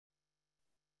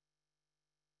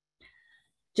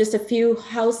Just a few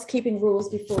housekeeping rules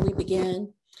before we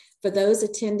begin. For those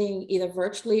attending either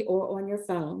virtually or on your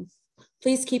phone,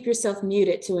 please keep yourself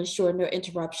muted to ensure no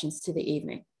interruptions to the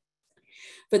evening.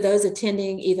 For those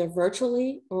attending either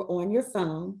virtually or on your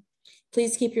phone,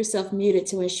 please keep yourself muted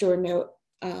to ensure no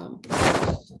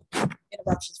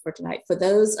interruptions for tonight. For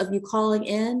those of you calling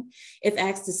in, if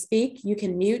asked to speak, you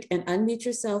can mute and unmute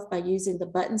yourself by using the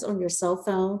buttons on your cell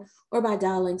phone or by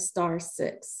dialing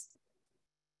 *6.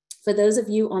 For those of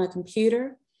you on a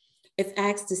computer, if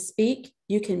asked to speak,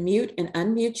 you can mute and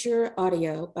unmute your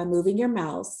audio by moving your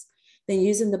mouse, then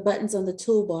using the buttons on the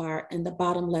toolbar in the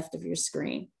bottom left of your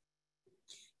screen.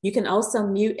 You can also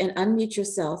mute and unmute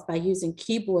yourself by using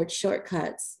keyboard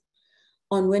shortcuts.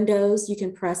 On Windows, you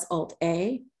can press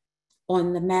Alt-A.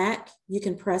 On the Mac, you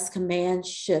can press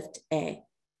Command-Shift-A.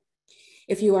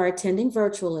 If you are attending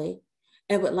virtually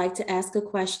and would like to ask a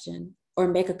question or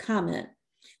make a comment,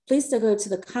 please still go to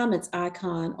the comments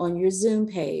icon on your Zoom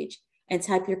page and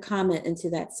type your comment into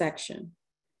that section.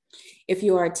 If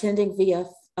you are attending via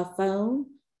a phone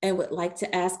and would like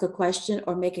to ask a question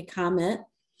or make a comment,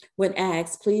 when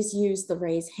asked, please use the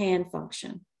raise hand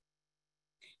function.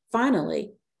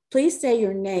 Finally, please say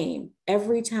your name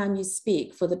every time you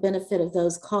speak for the benefit of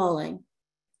those calling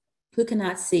who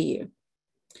cannot see you.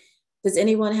 Does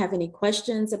anyone have any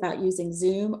questions about using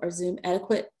Zoom or Zoom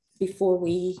etiquette before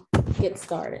we get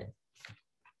started?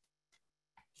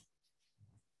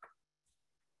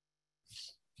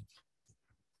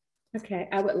 Okay,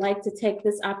 I would like to take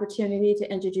this opportunity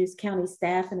to introduce county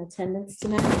staff in attendance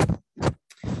tonight.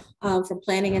 From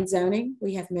Planning and Zoning,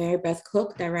 we have Mary Beth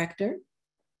Cook, Director.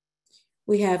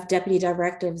 We have Deputy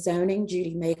Director of Zoning,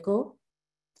 Judy Makel.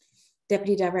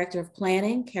 Deputy Director of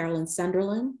Planning, Carolyn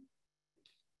Sunderland.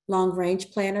 Long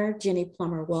Range Planner, Jenny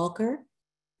Plummer-Walker.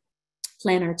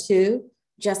 Planner 2,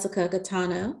 Jessica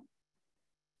Gattano.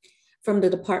 From the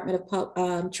Department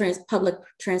of Public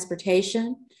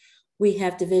Transportation, we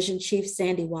have Division Chief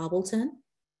Sandy Wobbleton.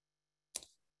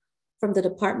 From the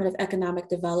Department of Economic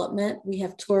Development, we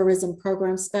have Tourism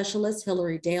Program Specialist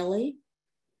Hillary Daly.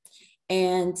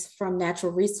 And from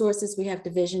Natural Resources, we have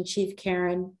Division Chief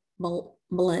Karen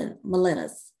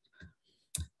Molinas.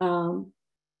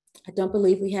 I don't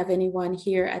believe we have anyone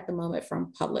here at the moment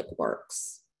from Public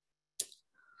Works.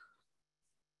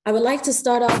 I would like to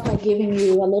start off by giving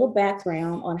you a little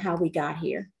background on how we got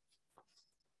here.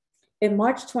 In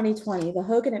March 2020, the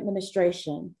Hogan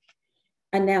administration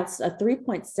announced a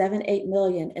 $3.78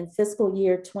 million in fiscal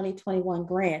year 2021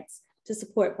 grants to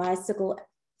support bicycle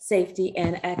safety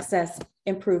and access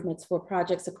improvements for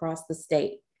projects across the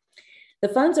state. The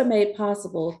funds are made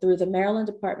possible through the Maryland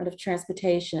Department of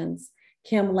Transportation's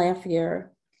Kim Lamphere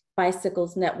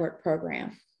Bicycles Network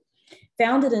program.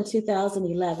 Founded in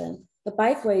 2011, the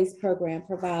Bikeways program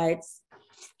provides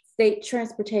state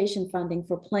transportation funding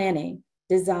for planning,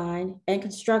 design, and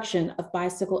construction of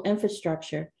bicycle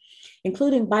infrastructure,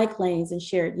 including bike lanes and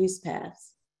shared use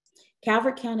paths.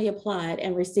 Calvert County applied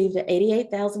and received an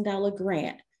 $88,000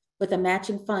 grant with a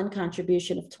matching fund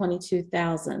contribution of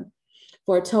 $22,000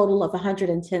 for a total of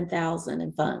 $110,000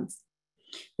 in funds.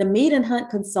 The Mead and Hunt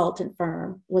consultant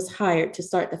firm was hired to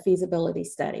start the feasibility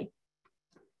study.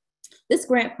 This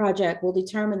grant project will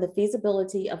determine the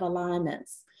feasibility of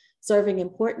alignments serving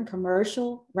important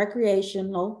commercial,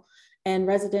 recreational, and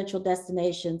residential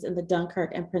destinations in the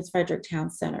Dunkirk and Prince Frederick Town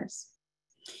Centers.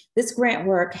 This grant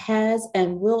work has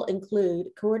and will include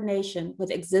coordination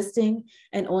with existing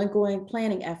and ongoing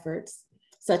planning efforts,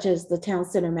 such as the Town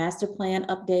Center Master Plan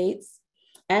updates,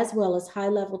 as well as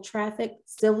high-level traffic,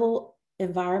 civil,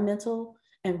 environmental,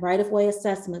 and right-of-way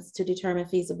assessments to determine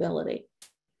feasibility.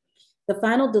 The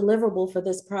final deliverable for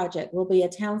this project will be a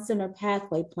Town Center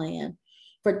pathway plan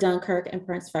for Dunkirk and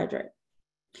Prince Frederick,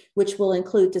 which will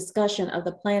include discussion of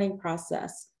the planning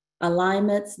process,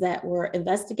 alignments that were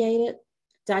investigated,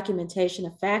 documentation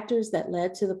of factors that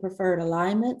led to the preferred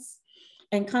alignments,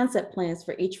 and concept plans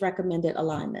for each recommended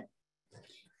alignment.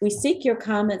 We seek your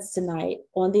comments tonight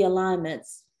on the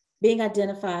alignments being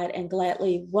identified and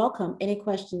gladly welcome any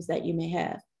questions that you may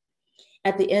have.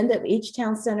 At the end of each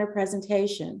Town Center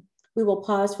presentation, we will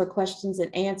pause for questions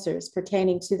and answers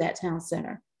pertaining to that Town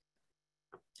Center.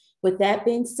 With that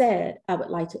being said, I would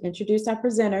like to introduce our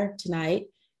presenter tonight,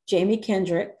 Jamie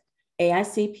Kendrick,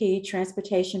 AICP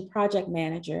Transportation Project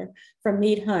Manager from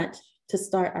Mead Hunt, to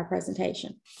start our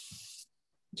presentation.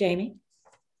 Jamie.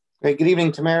 Great, good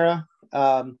evening, Tamara.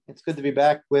 It's good to be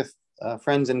back with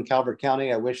friends in Calvert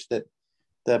County. I wish that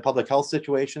the public health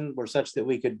situation were such that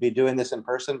we could be doing this in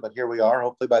person, but here we are.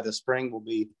 Hopefully by the spring, we'll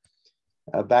be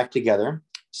back together.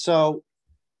 So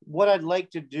what I'd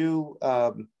like to do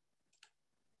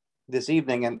this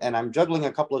evening, and I'm juggling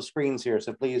a couple of screens here,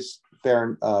 so please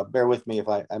bear with me if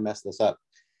I mess this up.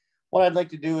 What I'd like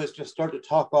to do is just start to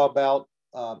talk about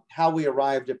how we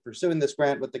arrived at pursuing this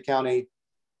grant with the county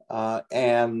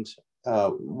and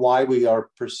why we are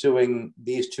pursuing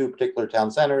these two particular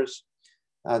town centers.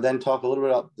 Then talk a little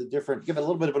bit about the different, give a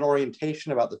little bit of an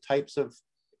orientation about the types of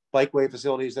bikeway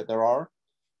facilities that there are.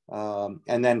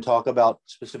 And then talk about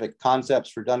specific concepts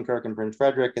for Dunkirk and Prince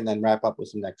Frederick, and then wrap up with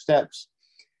some next steps.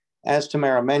 As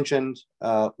Tamara mentioned,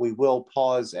 we will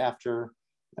pause after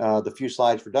the few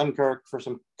slides for Dunkirk for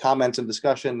some comments and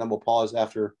discussion, then we'll pause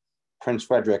after Prince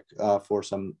Frederick for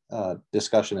some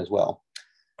discussion as well.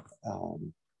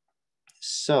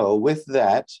 So with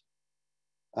that,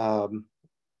 let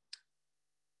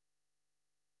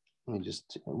me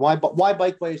just, why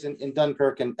bikeways in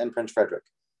Dunkirk and Prince Frederick?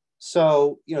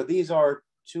 So, you know, these are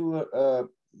two,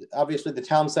 obviously the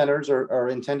town centers are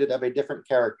intended to have a different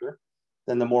character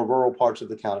than the more rural parts of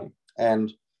the county.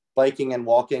 And biking and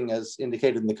walking, as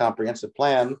indicated in the comprehensive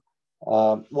plan,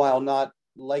 while not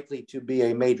likely to be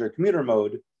a major commuter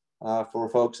mode for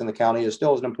folks in the county, is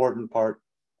still an important part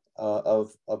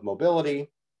of mobility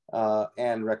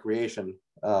and recreation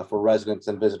for residents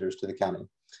and visitors to the county.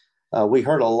 We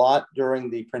heard a lot during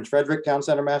the Prince Frederick Town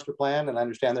Center master plan, and I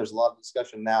understand there's a lot of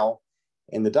discussion now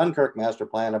in the Dunkirk master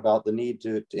plan about the need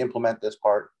to implement this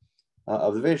part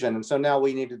of the vision. And so now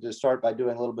we needed to start by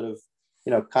doing a little bit of,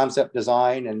 you know, concept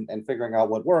design and figuring out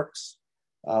what works,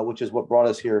 which is what brought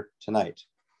us here tonight.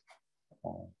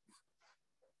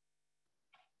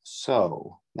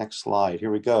 So next slide,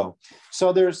 here we go.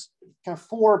 So there's kind of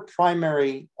four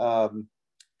primary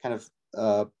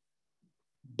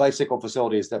bicycle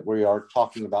facilities that we are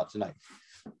talking about tonight.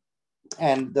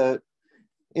 And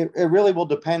it really will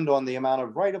depend on the amount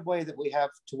of right-of-way that we have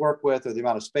to work with, or the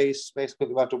amount of space basically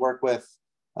we have to work with,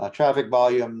 traffic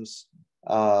volumes,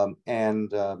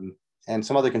 and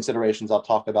some other considerations I'll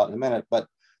talk about in a minute. But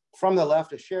from the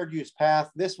left, a shared use path,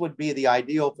 this would be the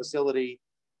ideal facility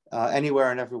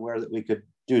anywhere and everywhere that we could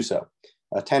do so.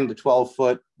 A 10 to 12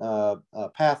 foot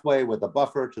pathway with a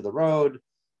buffer to the road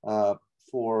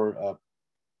for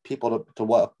people to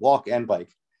walk and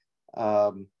bike.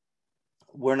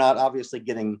 We're not obviously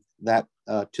getting that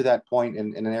to that point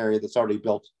in an area that's already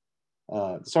built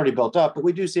up, but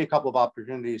we do see a couple of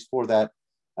opportunities for that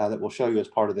that we'll show you as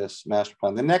part of this master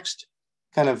plan. The next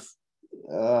kind of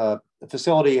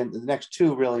facility, and the next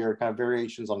two really are kind of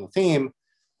variations on the theme,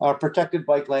 are protected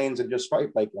bike lanes and just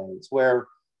striped bike lanes, where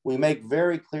we make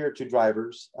very clear to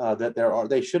drivers that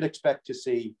they should expect to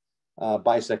see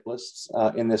bicyclists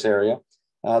in this area.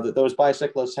 That those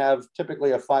bicyclists have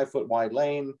typically a 5 foot wide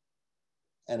lane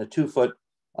and a 2 foot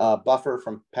buffer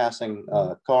from passing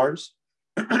cars.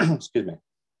 Excuse me.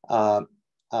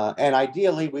 And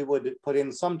ideally, we would put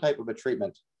in some type of a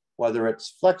treatment, whether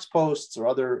it's flex posts or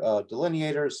other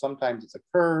delineators. Sometimes it's a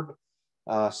curb.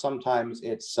 Sometimes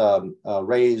it's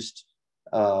raised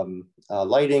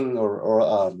lighting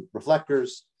or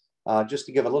reflectors, just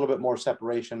to give a little bit more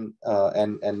separation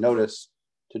and notice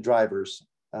to drivers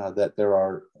that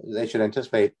they should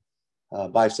anticipate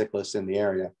bicyclists in the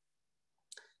area.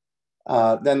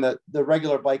 Then the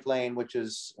regular bike lane, which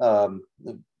is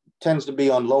tends to be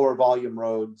on lower volume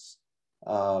roads,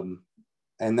 and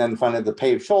then finally the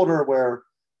paved shoulder, where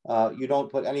you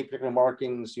don't put any particular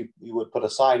markings. You would put a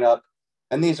sign up,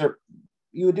 and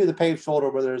you would do the paved shoulder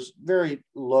where there's very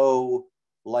low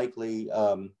likely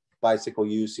bicycle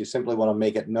use. You simply want to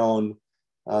make it known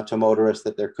to motorists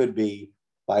that there could be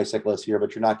bicyclists here,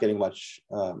 but you're not getting much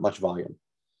volume.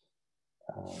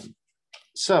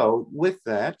 So with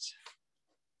that,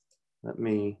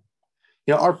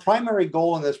 our primary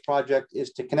goal in this project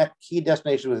is to connect key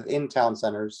destinations within town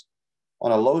centers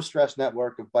on a low stress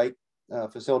network of bike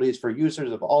facilities for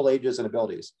users of all ages and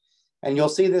abilities. And you'll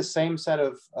see this same set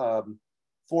of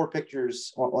 4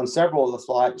 pictures on several of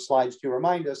the slides to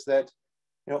remind us that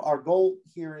our goal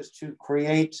here is to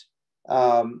create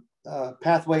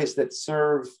pathways that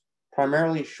serve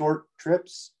primarily short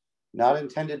trips, not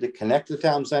intended to connect the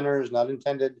town centers, not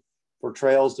intended for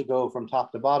trails to go from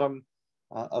top to bottom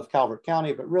of Calvert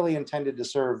County, but really intended to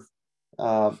serve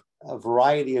a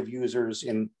variety of users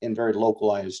in very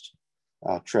localized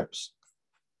trips.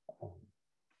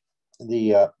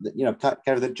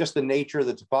 Just the nature,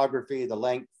 the topography, the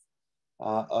length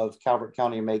of Calvert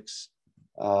County makes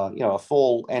a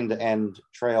full end-to-end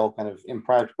trail kind of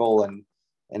impractical and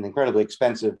incredibly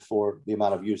expensive for the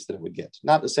amount of use that it would get.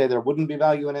 Not to say there wouldn't be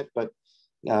value in it, but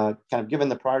kind of given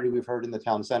the priority we've heard in the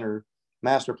town center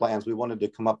master plans, we wanted to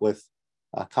come up with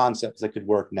concepts that could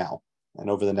work now and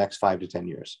over the next 5 to 10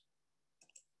 years.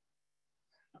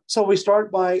 So we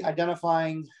start by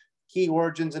identifying key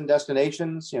origins and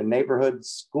destinations, neighborhoods,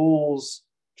 schools,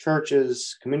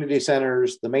 churches, community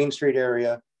centers, the Main Street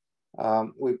area.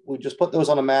 We just put those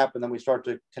on a map and then we start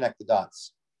to connect the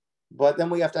dots. But then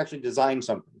we have to actually design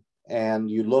something. And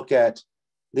you look at,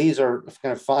 these are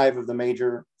kind of 5 of the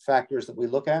major factors that we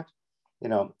look at.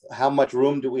 How much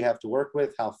room do we have to work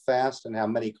with? How fast and how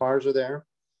many cars are there?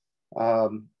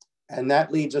 And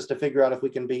that leads us to figure out if we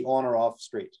can be on or off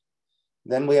street.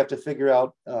 Then we have to figure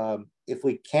out if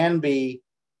we can be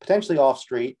potentially off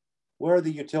street, where are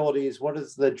the utilities? What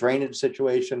is the drainage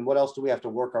situation? What else do we have to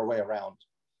work our way around?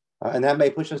 And that may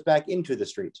push us back into the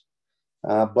street.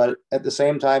 But at the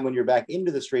same time, when you're back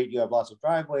into the street, you have lots of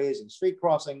driveways and street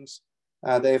crossings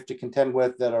they have to contend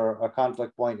with that are a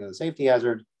conflict point and a safety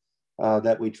hazard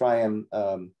that we try and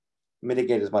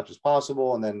mitigate as much as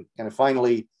possible. And then kind of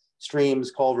finally, streams,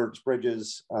 culverts,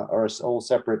 bridges are a whole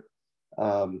separate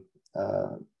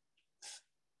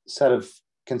set of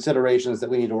considerations that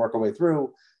we need to work our way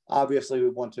through. Obviously, we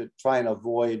want to try and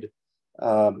avoid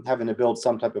having to build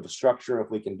some type of a structure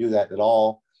if we can do that at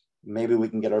all. Maybe we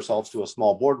can get ourselves to a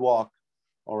small boardwalk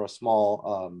or a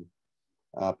small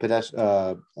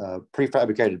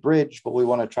prefabricated bridge, but we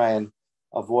want to try and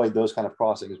avoid those kind of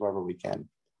crossings wherever we can.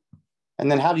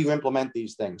 And then how do you implement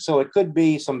these things? So it could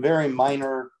be some very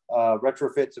minor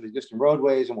retrofits of existing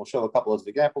roadways, and we'll show a couple of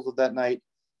examples of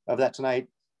that tonight.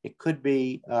 It could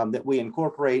be that we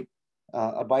incorporate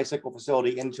a bicycle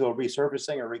facility into a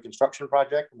resurfacing or reconstruction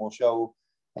project, and we'll show,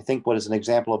 I think, what is an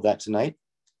example of that tonight.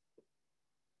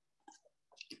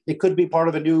 It could be part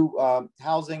of a new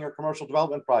housing or commercial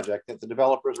development project that the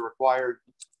developers are required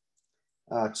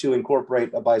to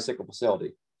incorporate a bicycle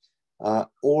facility.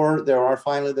 Or there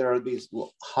are these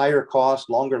higher cost,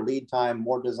 longer lead time,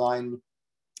 more design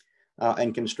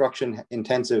and construction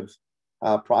intensive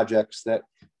projects that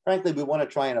frankly we want to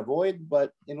try and avoid,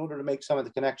 but in order to make some of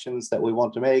the connections that we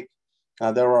want to make,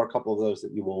 there are a couple of those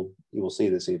that you will see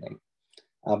this evening.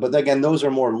 But again, those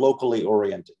are more locally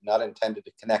oriented, not intended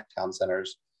to connect town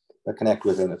centers, but connect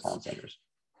within the town centers.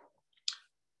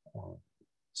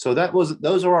 So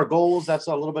those are our goals. That's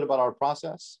a little bit about our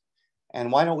process.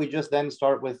 And why don't we just then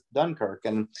start with Dunkirk?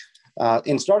 And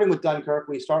in starting with Dunkirk,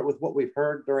 we start with what we've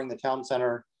heard during the town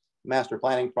center master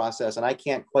planning process. And I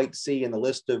can't quite see in the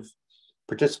list of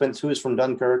participants who's from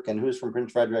Dunkirk and who's from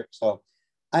Prince Frederick. So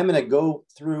I'm going to go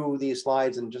through these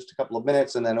slides in just a couple of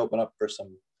minutes and then open up for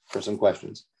some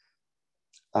questions.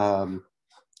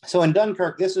 So in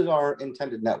Dunkirk, this is our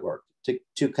intended network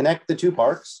to connect the 2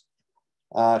 parks,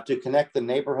 to connect the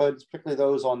neighborhoods, particularly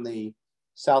those on the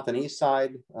south and east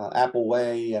side, Apple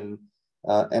Way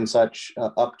and such,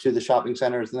 up to the shopping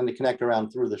centers, and then to connect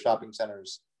around through the shopping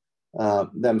centers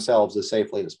themselves as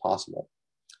safely as possible.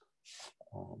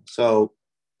 So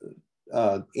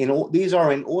these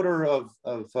are in order of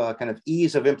kind of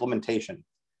ease of implementation,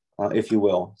 if you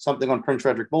will. Something on Prince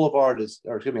Frederick Boulevard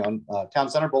on Town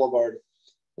Center Boulevard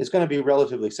is going to be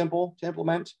relatively simple to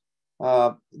implement.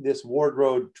 This Ward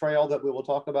Road trail that we will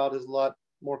talk about is a lot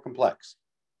more complex.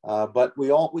 But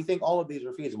we think all of these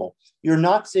are feasible. You're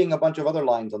not seeing a bunch of other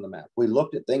lines on the map. We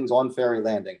looked at things on Ferry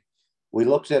Landing. We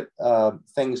looked at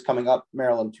things coming up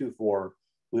Maryland 2-4.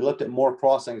 We looked at more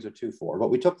crossings of 2-4, but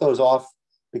we took those off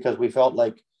because we felt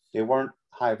like they weren't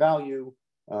high value,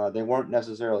 they weren't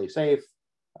necessarily safe,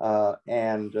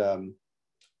 and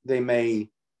they may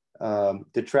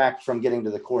detract from getting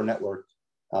to the core network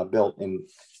built in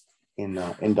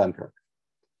Dunkirk.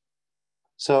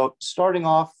 So starting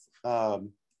off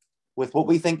with what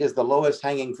we think is the lowest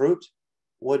hanging fruit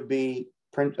would be,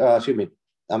 I'm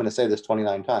going to say this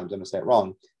 29 times, I'm going to say it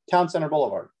wrong, Town Center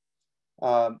Boulevard.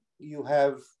 You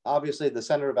have obviously the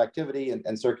center of activity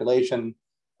and circulation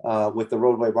with the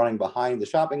roadway running behind the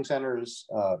shopping centers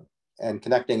and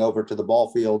connecting over to the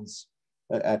ball fields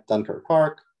at Dunkirk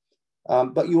Park.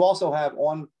 But you also have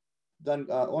on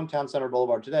Town Center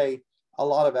Boulevard today, a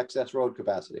lot of excess road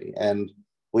capacity. And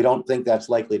we don't think that's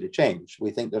likely to change.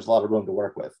 We think there's a lot of room to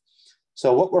work with.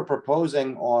 So what we're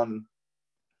proposing on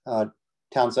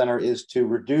Town Center is to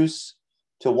reduce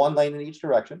to 1 lane in each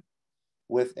direction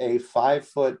with a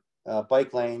 5-foot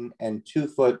bike lane and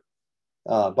 2-foot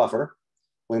buffer.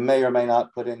 We may or may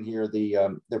not put in here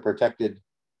the protected,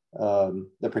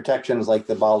 the protections like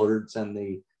the bollards and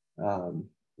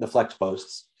the flex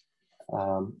posts.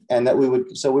 And that we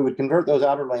would convert those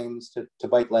outer lanes to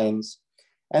bike lanes.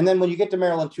 And then when you get to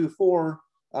Maryland 2-4,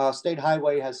 State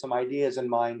Highway has some ideas in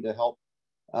mind to help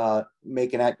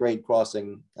make an at-grade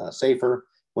crossing safer.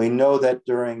 We know that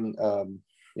during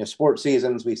sports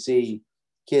seasons, we see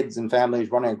kids and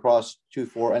families running across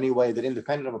 2-4 anyway, that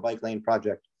independent of a bike lane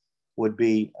project would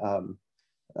be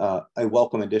a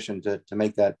welcome addition to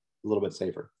make that little bit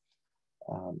safer.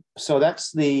 So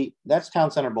that's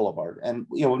Town Center Boulevard. And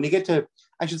when you get to,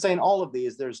 I should say, in all of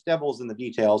these, there's devils in the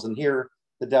details. And here,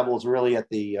 the devil's really at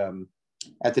the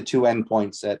two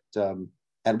endpoints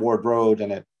at Ward Road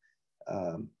and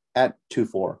at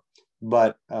 2-4.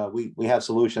 But we have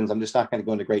solutions. I'm just not going to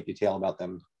go into great detail about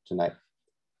them tonight.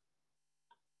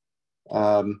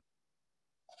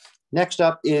 Next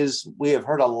up is, we have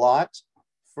heard a lot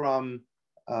from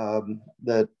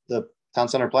the Town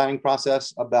Center planning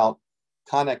process about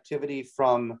connectivity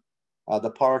from the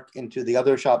park into the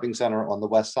other shopping center on the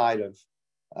west side of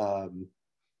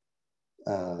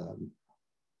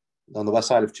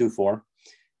 2-4,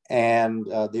 and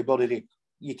the ability to,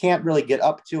 you can't really get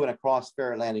up to and across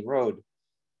Ferry Landing Road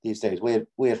these days.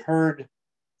 We had heard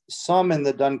some in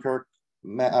the Dunkirk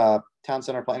Town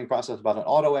Center planning process about an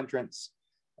auto entrance.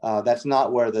 That's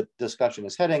not where the discussion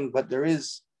is heading, but there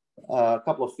is a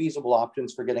couple of feasible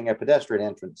options for getting a pedestrian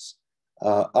entrance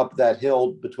up that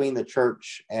hill between the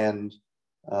church and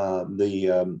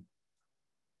the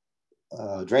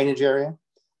drainage area,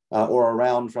 or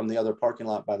around from the other parking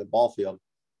lot by the ball field.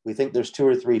 We think there's 2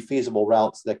 or 3 feasible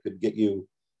routes that could get you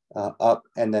up,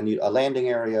 and then a landing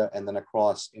area, and then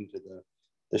across into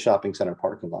the shopping center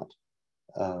parking lot.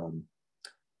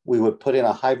 We would put in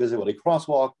a high visibility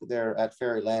crosswalk there at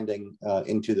Ferry Landing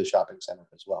into the shopping center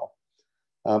as well.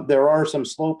 There are some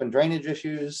slope and drainage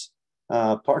issues.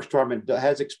 Parks Department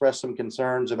has expressed some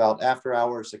concerns about after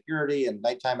hours security and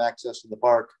nighttime access to the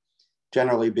park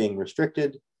generally being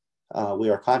restricted. We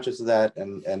are conscious of that,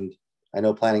 and I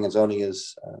know Planning and Zoning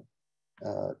is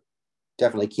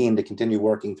definitely keen to continue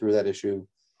working through that issue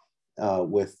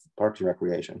with Parks and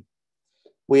Recreation.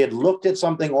 We had looked at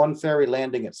something on Ferry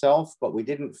Landing itself, but we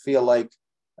didn't feel like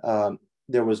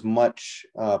there was much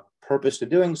purpose to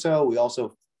doing so. We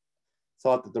also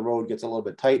thought that the road gets a little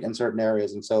bit tight in certain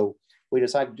areas, and so we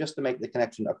decided just to make the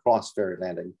connection across Ferry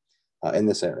Landing in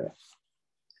this area.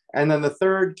 And then the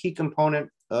third key component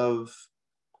of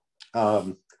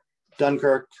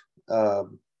Dunkirk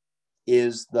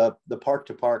is the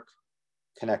park-to-park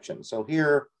connection. So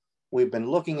here we've been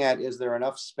looking at, is there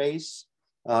enough space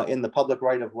in the public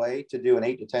right-of-way to do an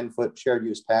 8 to 10 foot shared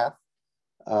use path?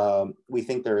 We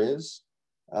think there is,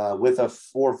 with a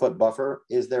 4-foot buffer.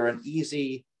 Is there an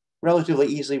relatively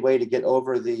easy way to get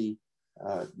over the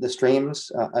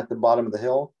streams at the bottom of the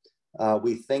hill?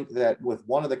 We think that with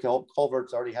one of the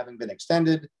culverts already having been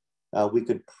extended, we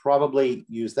could probably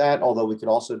use that, although we could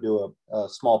also do a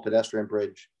small pedestrian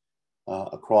bridge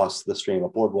across the stream, a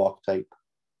boardwalk type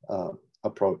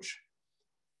approach.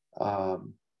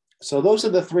 So those are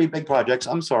the 3 big projects.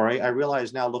 I'm sorry, I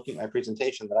realize now looking at my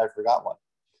presentation that I forgot one.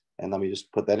 And let me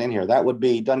just put that in here. That would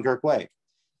be Dunkirk Way.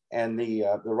 And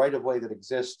the right-of-way that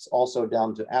exists also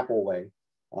down to Apple Way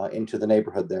into the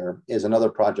neighborhood there is another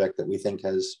project that we think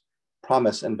has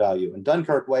promise and value. And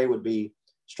Dunkirk Way would be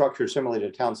structured similarly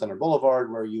to Town Center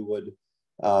Boulevard, where you would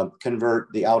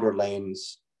convert the outer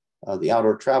lanes, the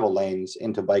outer travel lanes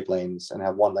into bike lanes and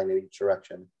have 1 lane in each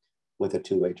direction with a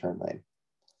 2-way turn lane.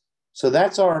 So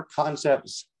that's our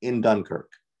concepts in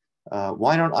Dunkirk.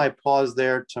 Why don't I pause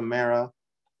there, Tamara,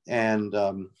 and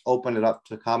open it up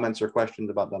to comments or questions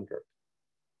about Dunkirk.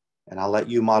 And I'll let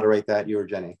you moderate that, you or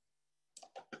Jenny.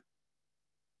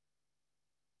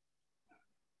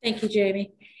 Thank you,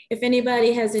 Jamie. If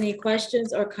anybody has any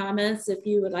questions or comments, if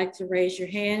you would like to raise your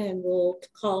hand, and we'll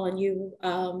call on you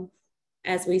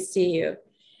as we see you.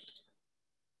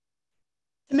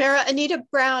 Tamara, Anita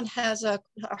Brown has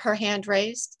her hand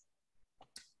raised.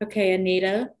 Okay,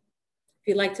 Anita, if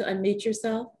you'd like to unmute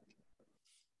yourself.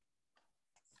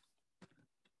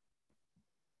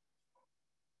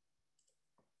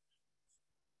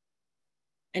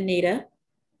 Anita.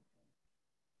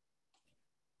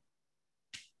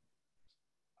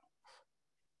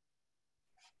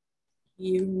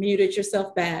 You muted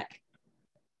yourself back.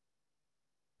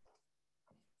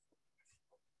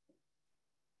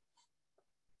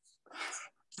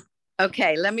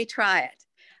 Okay, let me try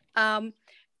it.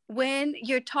 When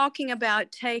you're talking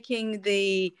about taking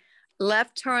the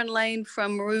left turn lane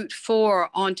from Route 4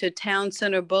 onto Town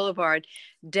Center Boulevard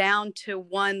down to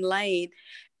 1 lane,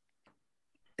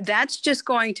 that's just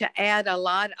going to add a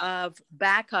lot of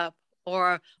backup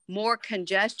or more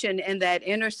congestion in that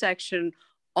intersection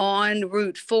on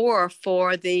Route 4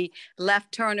 for the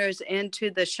left turners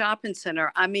into the shopping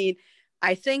center. I mean,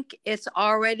 I think it's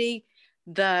already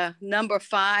the number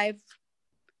 5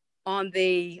 on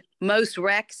the most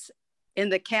wrecks in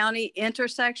the county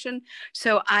intersection.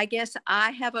 So I guess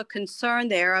I have a concern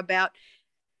there about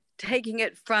taking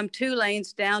it from 2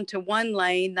 lanes down to 1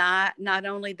 lane, not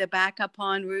only the backup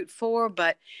on Route 4,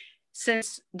 but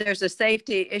since there's a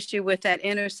safety issue with that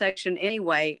intersection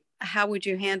anyway, how would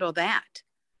you handle that?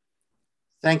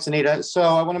 Thanks, Anita. So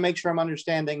I want to make sure I'm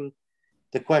understanding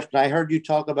the question. I heard you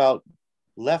talk about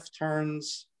left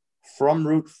turns from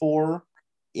Route 4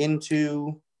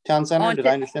 into Town Center. Did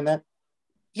I understand that?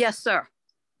 Yes, sir.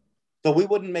 So we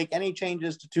wouldn't make any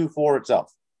changes to 2-4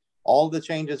 itself. All the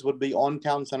changes would be on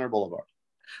Town Center Boulevard.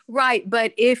 Right,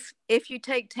 but if you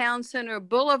take Town Center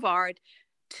Boulevard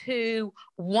to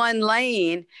one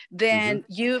lane, then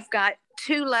you've got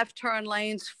 2 left turn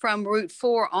lanes from Route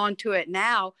 4 onto it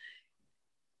now.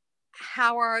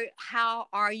 How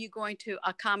are you going to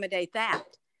accommodate that?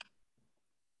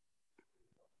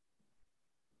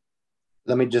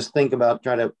 Let me just think about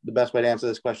the best way to answer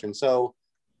this question. So,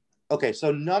 okay,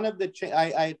 so none of the,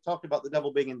 I talked about the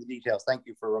devil being in the details. Thank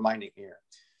you for reminding me here.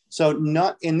 So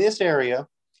not in this area,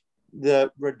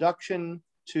 the reduction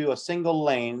to a single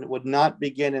lane would not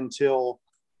begin until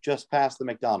just past the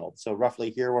McDonald's. So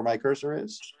roughly here where my cursor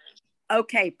is.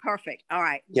 Okay, perfect. All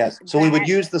right. Yes, so we would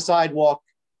use the sidewalk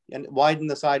and widen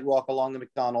the sidewalk along the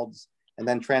McDonald's and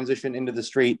then transition into the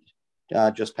street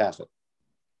just past it.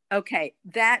 Okay,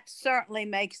 that certainly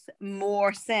makes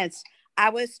more sense. I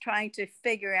was trying to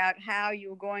figure out how you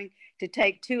were going to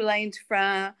take 2 lanes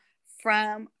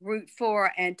from Route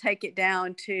 4 and take it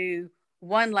down to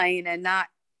 1 lane and not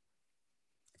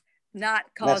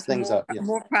cause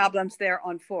more problems there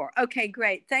on 4. Okay,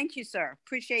 great. Thank you, sir.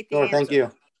 Appreciate the answer. Thank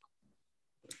you.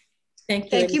 Thank you.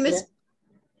 Thank you, Ms.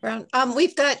 Brown.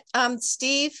 We've got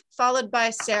Steve followed by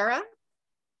Sarah.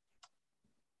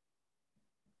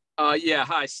 Yeah,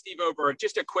 hi, Steve Oberg.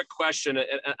 Just a quick question.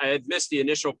 I had missed the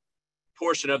initial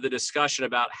portion of the discussion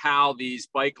about how these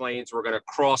bike lanes were going to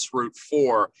cross Route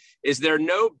 4. Is there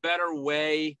no better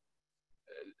way?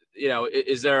 You know,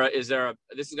 is there a,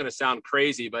 this is going to sound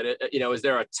crazy, but you know, is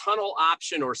there a tunnel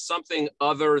option or something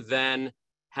other than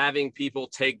having people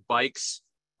take bikes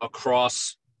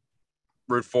across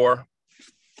Route 4?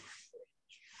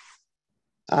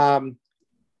 I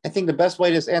think the best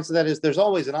way to answer that is there's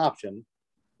always an option.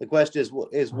 The question is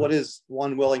what is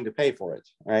one willing to pay for it,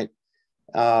 right?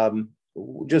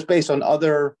 Just based on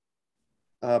other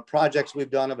projects we've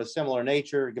done of a similar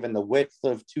nature, given the width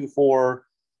of 2-4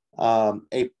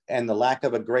 and the lack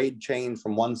of a grade change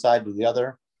from one side to the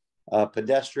other, a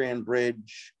pedestrian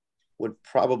bridge would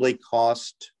probably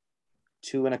cost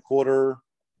 $2.25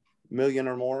 million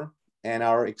or more. And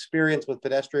our experience with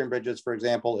pedestrian bridges, for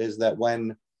example, is that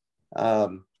when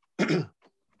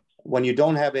when you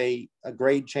don't have a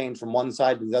grade change from one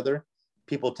side to the other,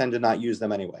 people tend to not use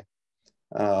them anyway.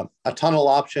 A tunnel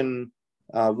option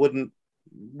wouldn't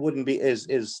be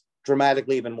is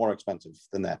dramatically even more expensive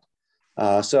than that.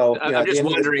 So I'm just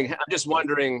wondering.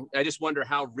 I just wonder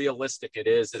how realistic it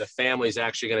is that a family is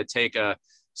actually going to take a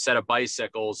set of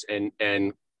bicycles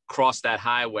and cross that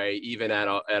highway even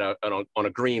on a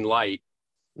green light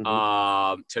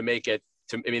to make it.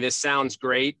 I mean, this sounds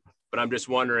great, but I'm just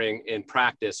wondering in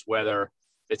practice whether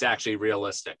it's actually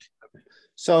realistic.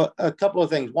 So a couple of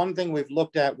things. One thing we've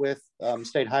looked at with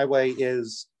State Highway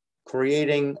is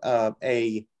creating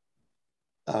a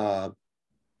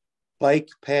bike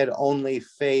ped only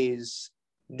phase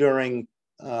during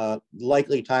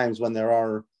likely times when there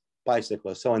are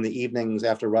bicyclists. So in the evenings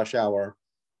after rush hour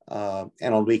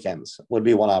and on weekends would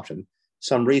be one option.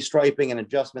 Some restriping and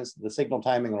adjustments to the signal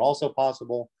timing are also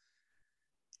possible.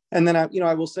 And then,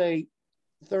 I will say,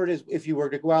 third is if you were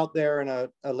to go out there in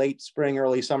a late spring,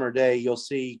 early summer day, you'll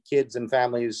see kids and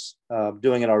families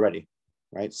doing it already,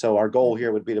 right? So our goal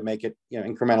here would be to make it,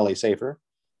 incrementally safer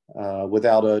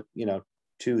without a, $2,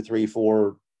 $3,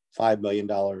 $4, $5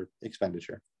 million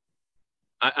expenditure.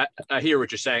 I hear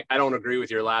what you're saying. I don't agree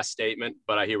with your last statement,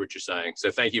 but I hear what you're saying.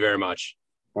 So thank you very much.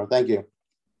 Well, thank you.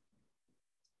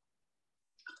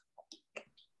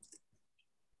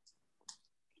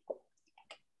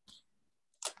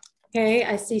 Okay,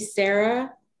 I see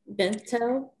Sarah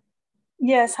Bento.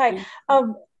 Yes, hi.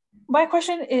 My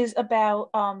question is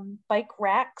about bike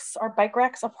racks. Are bike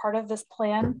racks a part of this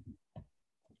plan?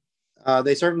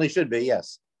 They certainly should be,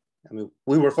 yes. I mean,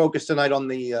 we were focused tonight on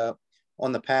the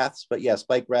paths, but yes,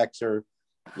 bike racks are,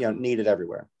 needed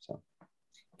everywhere. So.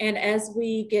 And as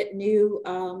we get new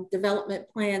development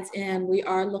plans in, we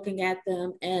are looking at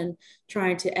them and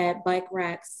trying to add bike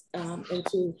racks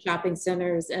into shopping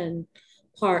centers and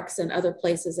parks and other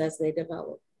places as they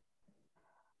develop.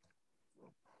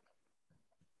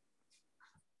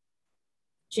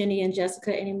 Jenny and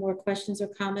Jessica, any more questions or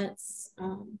comments?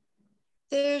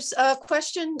 There's a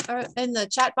question in the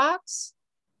chat box.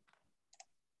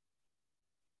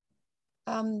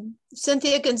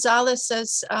 Cynthia Gonzalez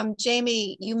says,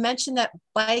 Jamie, you mentioned that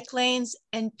bike lanes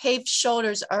and paved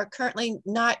shoulders are currently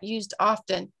not used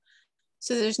often.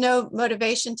 So there's no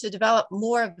motivation to develop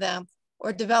more of them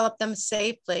or develop them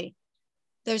safely.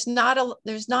 There's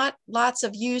not lots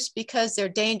of use because they're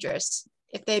dangerous.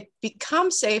 If they become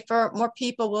safer, more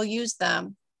people will use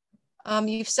them.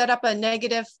 You've set up a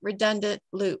negative redundant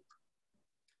loop.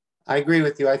 I agree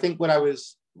with you. I think what I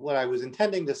was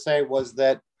intending to say was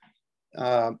that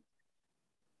our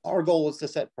goal is to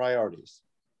set priorities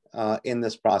in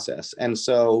this process. And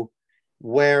so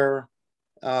where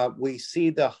we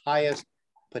see the highest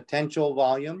potential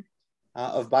volume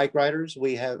of bike riders,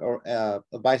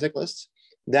 of bicyclists,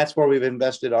 that's where we've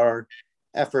invested our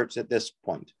efforts at this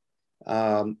point.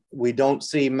 We don't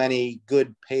see many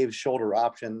good paved shoulder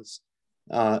options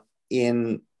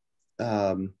in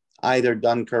either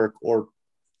Dunkirk or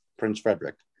Prince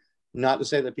Frederick. Not to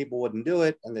say that people wouldn't do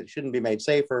it and that it shouldn't be made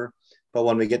safer, but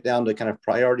when we get down to kind of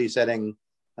priority setting,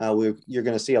 you're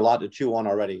going to see a lot to chew on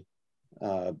already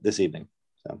this evening.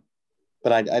 So,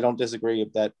 but I don't disagree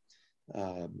with that.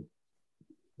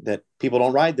 That people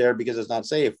don't ride there because it's not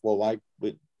safe. Well,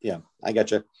 yeah, I got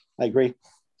you. I agree.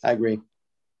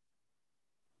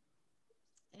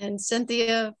 And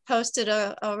Cynthia posted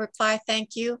a reply,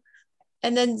 thank you.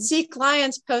 And then Zeke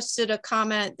Lyons posted a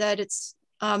comment that it's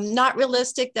not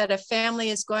realistic that a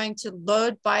family is going to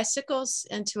load bicycles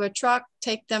into a truck,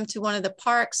 take them to one of the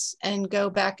parks and go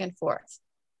back and forth.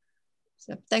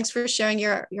 So thanks for sharing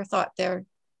your thought there,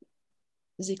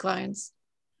 Zeke Lyons.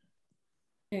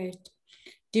 Okay.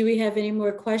 Do we have any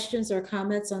more questions or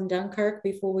comments on Dunkirk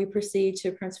before we proceed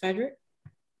to Prince Frederick?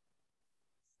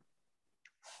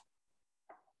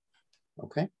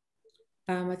 Okay.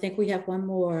 I think we have one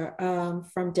more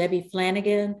from Debbie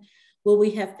Flanagan. Will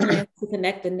we have plans to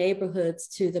connect the neighborhoods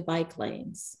to the bike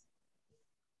lanes?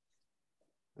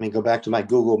 Let me go back to my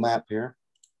Google map here.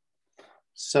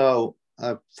 So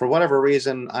for whatever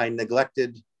reason, I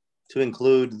neglected to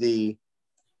include the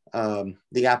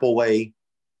Apple Way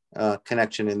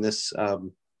connection in this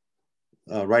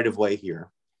right of way here.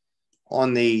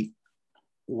 On the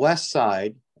west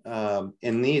side,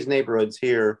 in these neighborhoods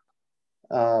here,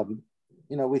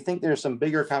 we think there's some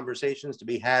bigger conversations to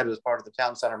be had as part of the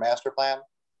town center master plan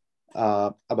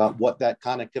about what that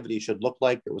connectivity should look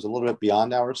like. That was a little bit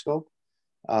beyond our scope.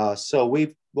 So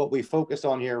what we focused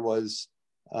on here was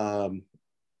kind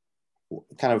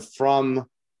of from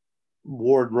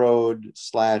Ward Road /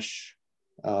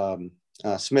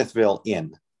 Smithville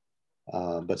in.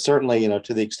 But certainly,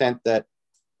 to the extent that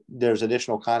there's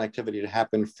additional connectivity to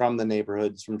happen from the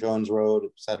neighborhoods, from Jones Road,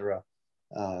 et cetera,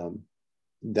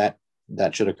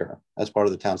 that should occur as part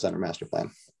of the town center master plan.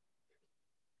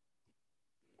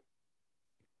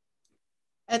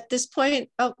 At this point,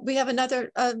 we have another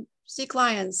Zeke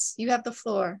Lyons. You have the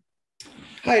floor.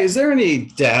 Hi, is there any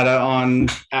data on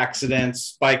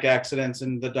bike accidents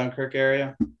in the Dunkirk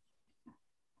area?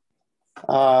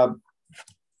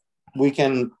 We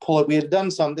can pull it. We had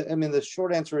done some. I mean, the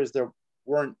short answer is there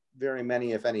weren't very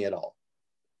many, if any at all.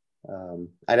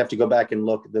 I'd have to go back and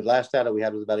look. The last data we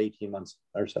had was about 18 months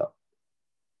or so.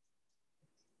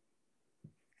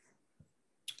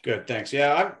 Good, thanks.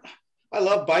 Yeah, I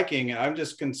love biking. I'm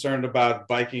just concerned about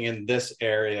biking in this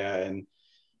area and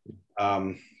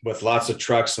with lots of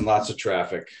trucks and lots of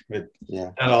traffic. That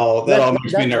all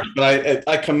makes me nervous. But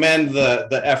I commend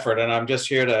the effort, and I'm just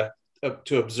here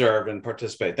to observe and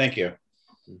participate. Thank you.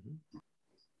 Mm-hmm.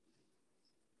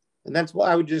 And that's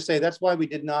why I would just say that's why we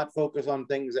did not focus on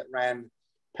things that ran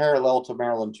parallel to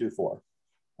Maryland 2-4.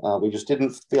 We just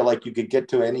didn't feel like you could get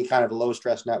to any kind of low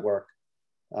stress network.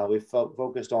 We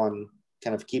focused on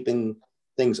kind of keeping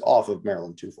things off of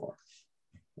Maryland 2-4.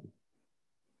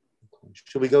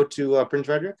 Should we go to Prince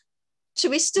Frederick?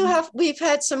 Should we still have? We've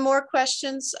had some more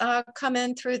questions come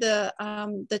in through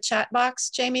the chat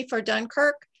box, Jamie, for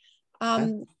Dunkirk.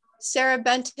 Okay. Sarah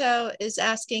Bento is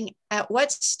asking, at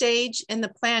what stage in the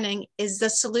planning is the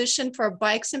solution for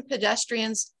bikes and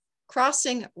pedestrians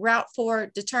crossing Route 4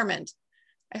 determined?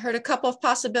 I heard a couple of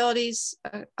possibilities.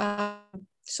 I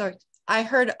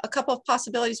heard a couple of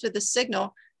possibilities with the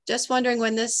signal. Just wondering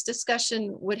when this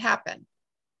discussion would happen.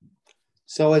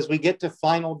 So as we get to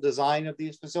final design of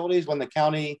these facilities, when the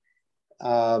county,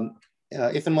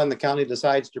 if and when the county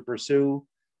decides to pursue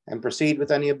and proceed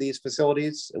with any of these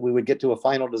facilities, we would get to a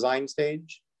final design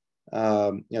stage.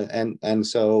 And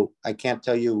so I can't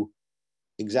tell you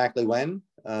exactly when,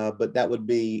 but that would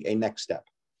be a next step.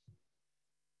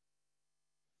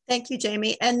 Thank you,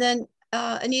 Jamie. And then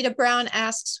Anita Brown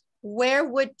asks, where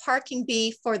would parking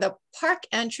be for the park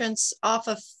entrance off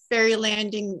of Ferry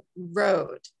Landing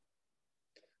Road?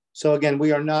 So again,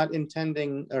 we are not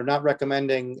intending or not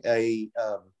recommending a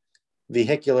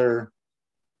vehicular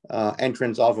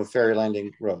entrance off of Ferry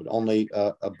Landing Road, only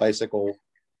a bicycle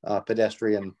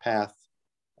pedestrian path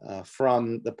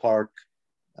from the park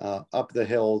up the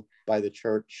hill by the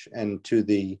church and to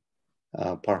the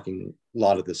parking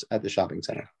lot of this at the shopping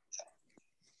center.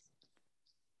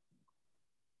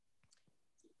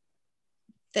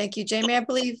 Thank you, Jamie. I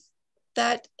believe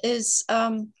that is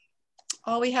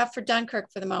all we have for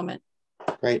Dunkirk for the moment.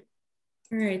 Great.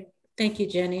 All right. Thank you,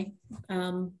 Jenny.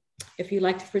 If you'd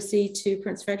like to proceed to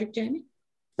Prince Frederick, Jamie.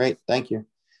 Great. Thank you.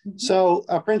 So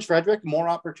Prince Frederick, more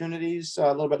opportunities,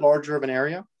 a little bit larger of an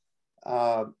area.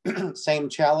 Same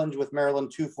challenge with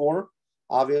Maryland 2-4,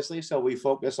 obviously. So we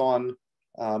focus on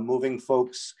moving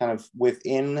folks kind of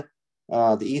within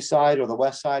the east side or the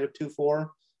west side of 2-4,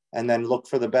 and then look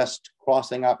for the best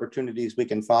crossing opportunities we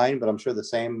can find. But I'm sure the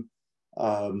same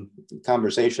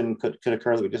conversation could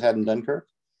occur that we just had in Dunkirk.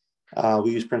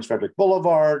 We use Prince Frederick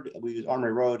Boulevard, we use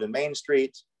Armory Road and Main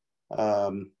Street,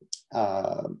 and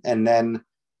then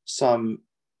some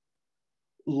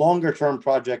longer term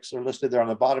projects are listed there on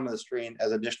the bottom of the screen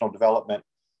as additional development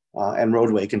and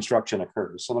roadway construction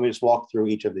occurs. So let me just walk through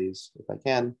each of these if I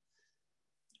can.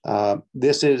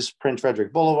 This is Prince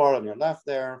Frederick Boulevard on your left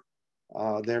there.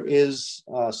 There is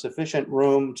sufficient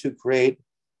room to create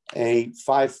a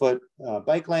 5-foot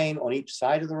bike lane on each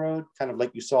side of the road, kind of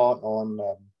like you saw on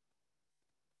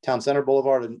Town Center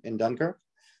Boulevard in Dunkirk.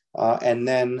 And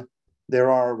then there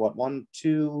are what, 1,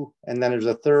 2, and then there's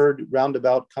a third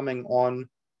roundabout coming on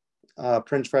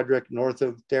Prince Frederick north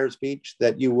of Dares Beach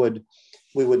that we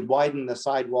would widen the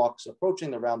sidewalks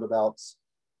approaching the roundabouts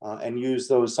and use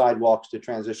those sidewalks to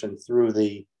transition through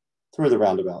the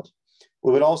roundabout.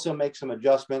 We would also make some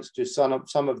adjustments to some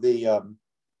of the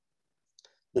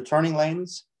turning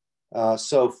lanes.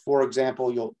 So for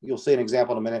example, you'll see an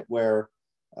example in a minute where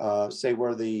say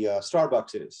where the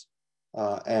Starbucks is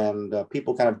and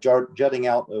people kind of jutting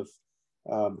out of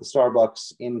the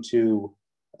Starbucks into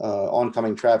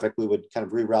oncoming traffic. We would kind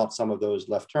of reroute some of those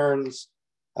left turns.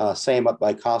 Same up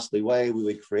by Costley Way, we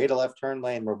would create a left turn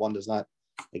lane where one does not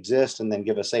exist and then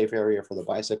give a safe area for the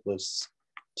bicyclists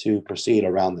to proceed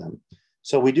around them.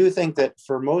 So we do think that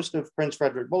for most of Prince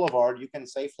Frederick Boulevard, you can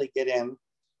safely get in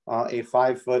a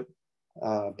 5-foot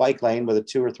bike lane with a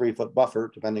 2 or 3 foot buffer,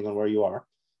 depending on where you are,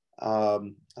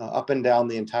 up and down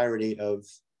the entirety of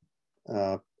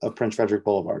Prince Frederick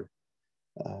Boulevard.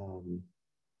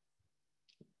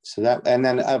 So that, and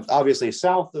then obviously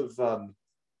south of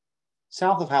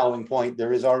Hallowing Point,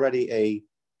 there is already a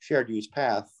shared use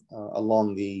path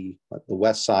along the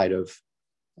west side of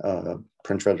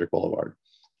Prince Frederick Boulevard.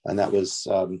 And that was,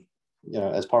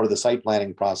 as part of the site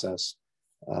planning process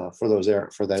for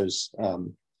those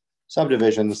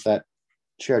subdivisions, that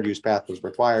shared use path was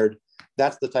required.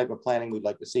 That's the type of planning we'd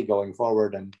like to see going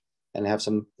forward, and have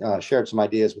shared some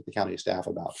ideas with the county staff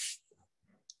about.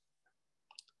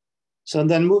 So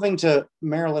then moving to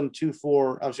Maryland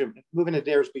 2-4, moving to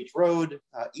Dares Beach Road,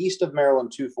 east of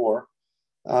Maryland 2-4.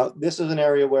 This is an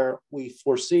area where we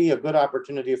foresee a good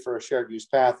opportunity for a shared use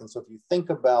path. And so if you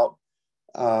think about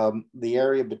the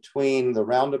area between the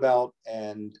roundabout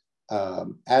and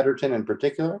Adderton in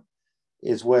particular,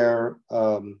 is where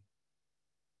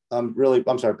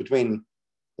between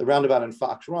the roundabout and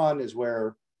Fox Run is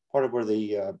where part of where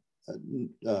the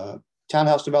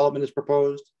townhouse development is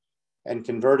proposed, and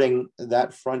converting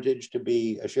that frontage to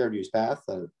be a shared use path,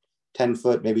 a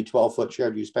 10-foot, maybe 12-foot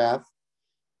shared use path.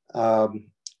 And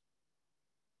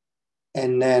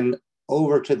then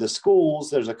over to the schools,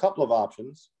 there's a couple of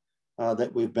options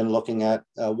that we've been looking at.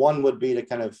 One would be to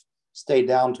kind of stay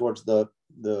down towards the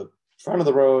front of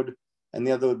the road, and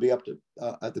the other would be up to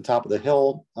at the top of the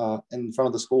hill in front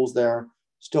of the schools there,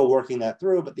 still working that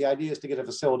through. But the idea is to get a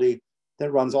facility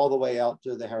that runs all the way out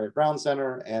to the Harriet Brown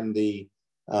Center and the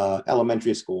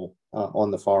elementary school on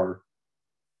the far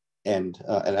end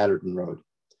at Adderton Road.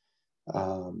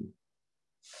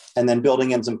 And then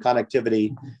building in some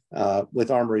connectivity with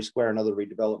Armory Square and other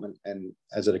redevelopment and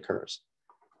as it occurs.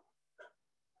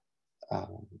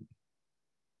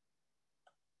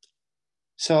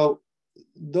 So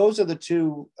those are the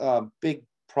two big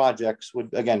projects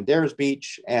with, again, Dares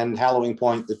Beach and Hallowing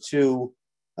Point, the two,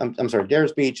 I'm sorry,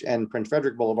 Dares Beach and Prince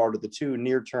Frederick Boulevard are the two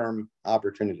near-term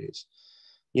opportunities.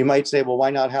 You might say, well, why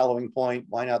not Hallowing Point?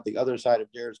 Why not the other side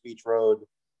of Dares Beach Road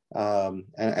and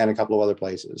a couple of other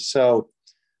places? So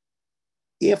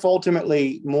if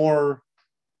ultimately more,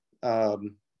 I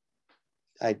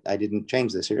didn't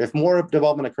change this here. If more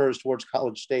development occurs towards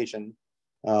College Station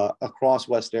across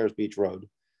West Dares Beach Road,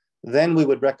 then we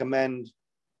would recommend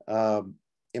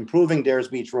improving Dares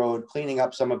Beach Road, cleaning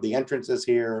up some of the entrances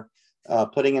here,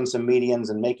 putting in some medians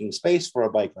and making space for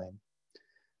a bike lane,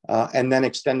 and then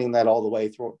extending that all the way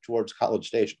towards College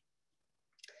Station.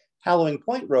 Hallowing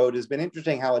Point Road has been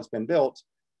interesting how it's been built.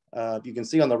 You can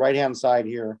see on the right-hand side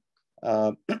here,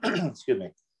 excuse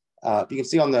me. You can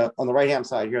see on the right-hand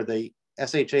side here, the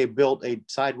SHA built a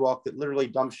sidewalk that literally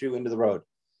dumps you into the road.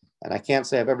 And I can't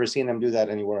say I've ever seen them do that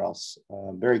anywhere else.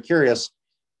 Very curious,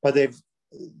 but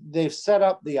they've set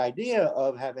up the idea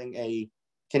of having a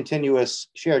continuous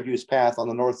shared use path on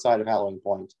the north side of Hallowing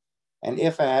Point. And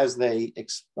if and as they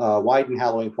widen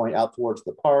Hallowing Point out towards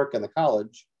the park and the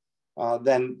college,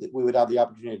 then we would have the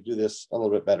opportunity to do this a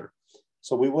little bit better.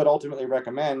 So we would ultimately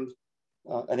recommend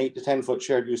an 8 to 10 foot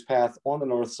shared use path on the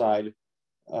north side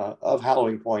of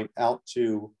Hallowing Point out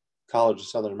to College of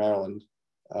Southern Maryland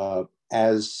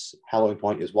as Hallowing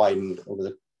Point is widened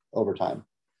over time,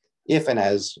 if and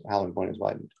as Hallowing Point is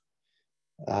widened.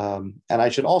 And I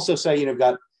should also say, you've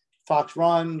got Fox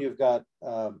Run, you've got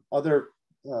other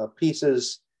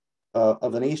pieces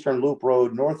of an Eastern Loop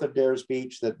Road north of Dares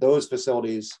Beach, that those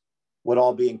facilities would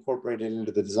all be incorporated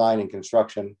into the design and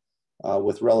construction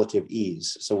with relative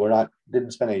ease. So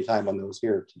didn't spend any time on those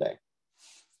here today.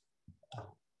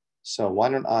 So why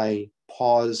don't I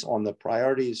pause on the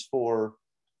priorities for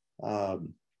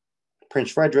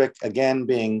Prince Frederick, again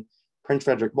being Prince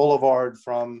Frederick Boulevard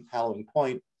from Hallowing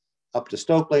Point up to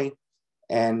Stokely,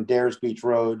 and Dares Beach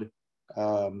Road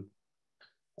out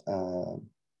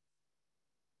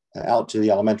to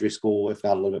the elementary school, if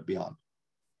not a little bit beyond.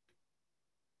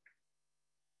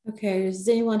 Okay, does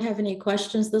anyone have any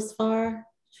questions this far?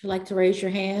 Would you like to raise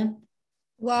your hand?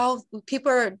 While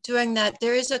people are doing that,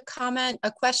 there is a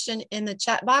question in the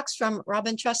chat box from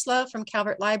Robin Truslow from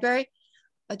Calvert Library.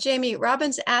 Jamie,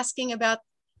 Robin's asking about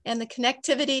and the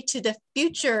connectivity to the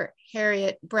future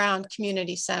Harriet Brown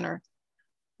Community Center,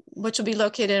 which will be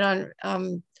located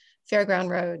on Fairground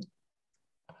Road.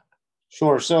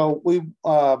 Sure. So we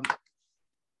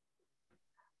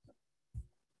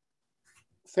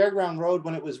Fairground Road,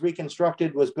 when it was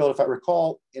reconstructed, was built, if I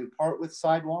recall, in part with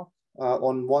sidewalk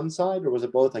on one side, or was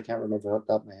it both? I can't remember off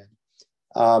the top of my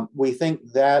head. We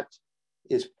think that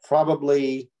is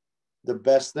probably the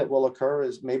best that will occur,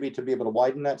 is maybe to be able to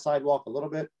widen that sidewalk a little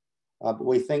bit. But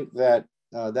we think that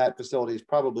that facility is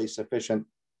probably sufficient.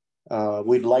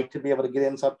 We'd like to be able to get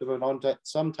in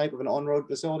some type of an on-road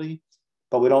facility,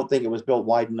 but we don't think it was built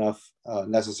wide enough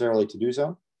necessarily to do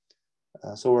so.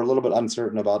 So we're a little bit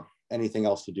uncertain about anything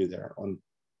else to do there on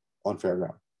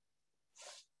Fairground.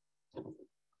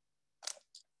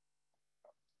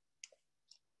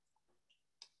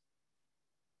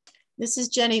 This is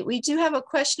Jenny. We do have a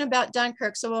question about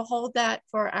Dunkirk, so we'll hold that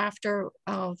for after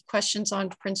questions on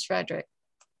Prince Frederick.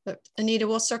 But Anita,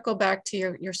 we'll circle back to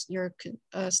your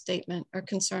statement or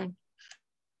concern.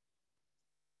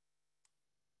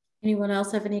 Anyone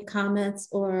else have any comments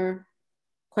or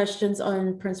questions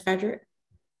on Prince Frederick?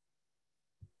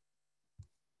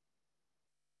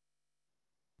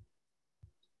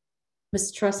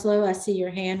 Ms. Truslow, I see your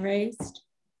hand raised.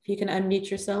 If you can unmute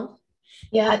yourself.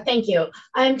 Yeah, thank you.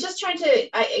 I'm just trying to,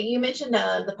 you mentioned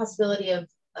the possibility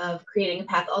of creating a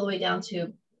path all the way down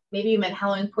to, maybe you meant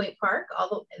Hallowing Point Park,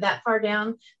 that far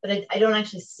down, but I don't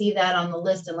actually see that on the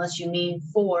list unless you mean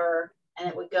and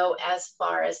it would go as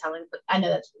far as Hallowing Point. I know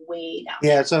that's way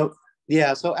down.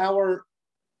 So our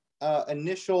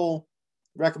initial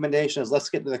recommendation is let's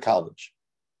get to the college.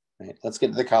 Right? Let's get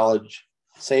to the college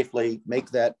safely,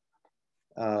 make that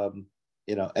an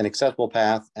accessible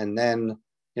path, and then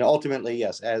ultimately,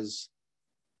 yes, as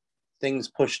things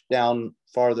push down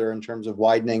farther in terms of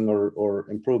widening or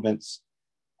improvements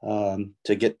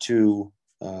to get to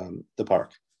the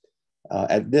park.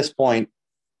 At this point,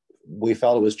 we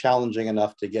felt it was challenging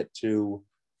enough to get to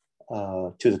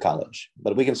the college,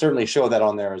 but we can certainly show that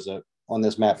on there on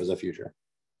this map as a future.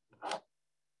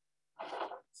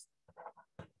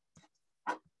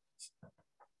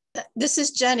 This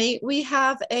is Jenny. We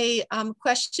have a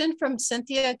question from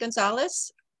Cynthia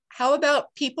Gonzalez. How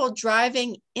about people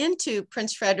driving into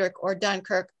Prince Frederick or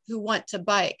Dunkirk who want to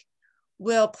bike?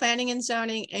 Will planning and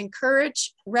zoning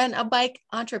encourage rent-a-bike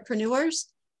entrepreneurs?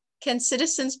 Can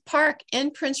citizens park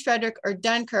in Prince Frederick or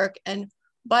Dunkirk and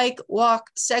bike, walk,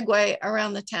 Segway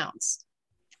around the towns?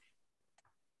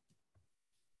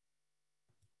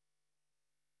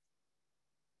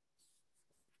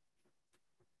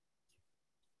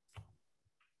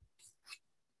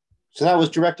 So that was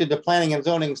directed to planning and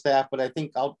zoning staff, but I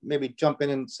think I'll maybe jump in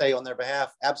and say on their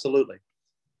behalf, absolutely.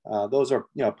 Those are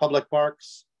public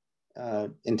parks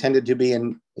intended to be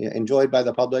enjoyed by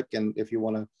the public, and if you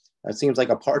want to it seems like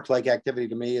a park-like activity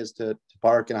to me is to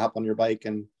park and hop on your bike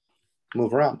and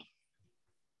move around.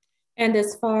 And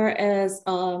as far as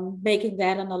making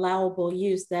that an allowable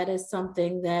use, that is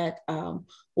something that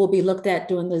will be looked at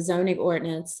during the zoning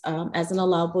ordinance as an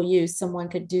allowable use. Someone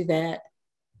could do that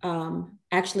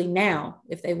actually now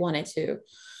if they wanted to.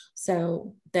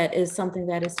 So that is something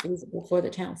that is feasible for the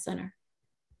town center.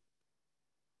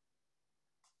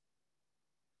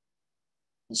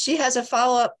 She has a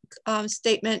follow-up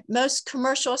statement. Most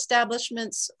commercial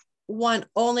establishments want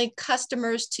only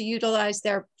customers to utilize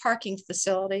their parking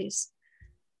facilities.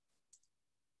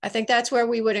 I think that's where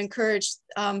we would encourage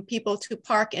people to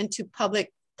park into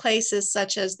public places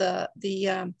such as the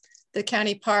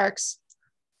county parks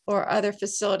or other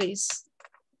facilities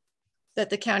that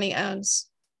the county owns.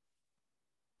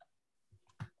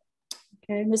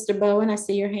 Okay, Mr. Bowen, I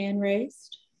see your hand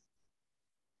raised.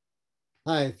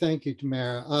 Hi, thank you,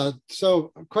 Tamara.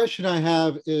 So a question I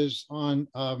have is on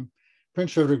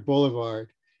Prince Frederick Boulevard.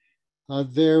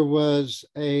 There was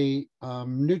a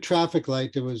new traffic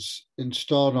light that was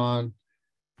installed on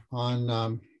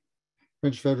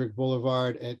Prince Frederick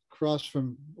Boulevard at across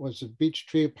from, was it Beech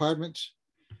Tree Apartments?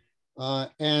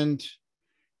 And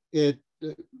it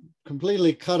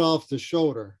completely cut off the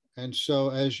shoulder. And so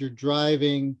as you're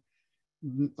driving,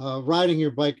 riding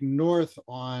your bike north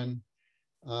on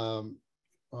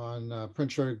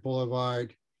Prince Frederick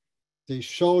Boulevard, the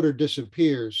shoulder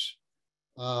disappears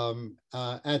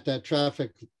at that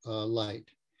traffic light.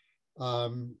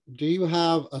 Do you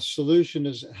have a solution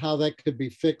as how that could be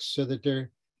fixed so that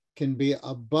there can be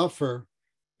a buffer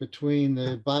between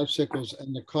the bicycles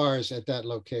and the cars at that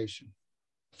location?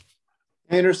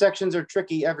 Intersections are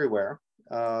tricky everywhere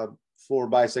for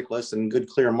bicyclists, and good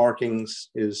clear markings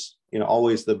is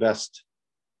always the best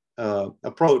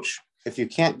approach if you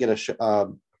can't get a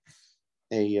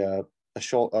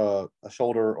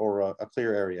shoulder or a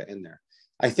clear area in there.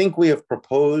 I think we have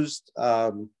proposed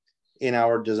in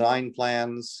our design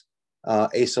plans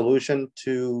a solution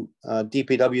to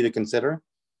DPW to consider.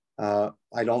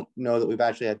 I don't know that we've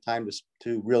actually had time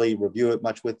to really review it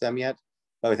much with them yet,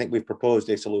 but I think we've proposed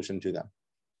a solution to them.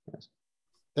 Yes.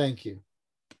 Thank you.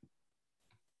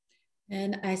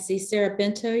 And I see Sarah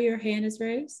Bento, your hand is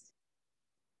raised.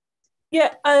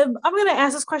 Yeah, I'm going to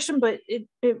ask this question, but it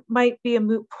might be a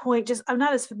moot point. Just I'm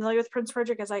not as familiar with Prince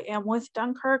Frederick as I am with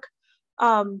Dunkirk.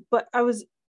 But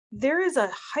there is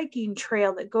a hiking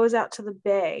trail that goes out to the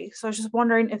bay. So I was just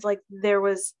wondering if there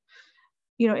was,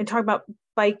 in talking about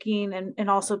biking and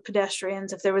also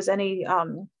pedestrians, if there was any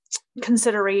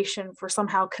consideration for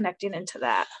somehow connecting into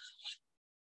that.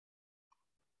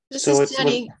 This is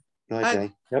Jenny. Go ahead,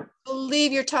 Jenny. Yep. I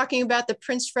believe you're talking about the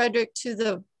Prince Frederick to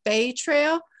the Bay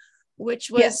Trail, which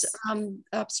was yes.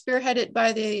 Spearheaded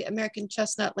by the American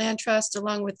Chestnut Land Trust,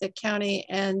 along with the county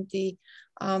and the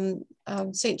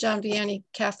St. John Vianney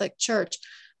Catholic Church.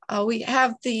 We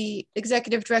have the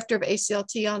executive director of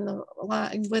ACLT on the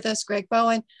line with us, Greg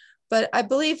Bowen, but I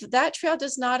believe that trail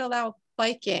does not allow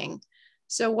biking.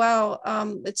 So while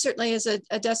it certainly is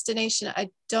a destination, I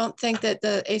don't think that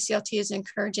the ACLT is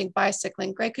encouraging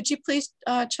bicycling. Greg, could you please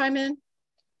chime in?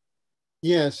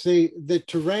 Yes, the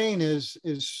terrain is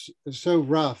so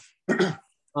rough.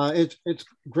 It's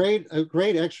a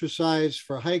great exercise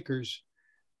for hikers,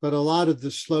 but a lot of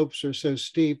the slopes are so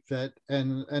steep that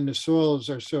and the soils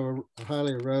are so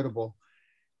highly erodible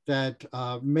that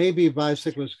maybe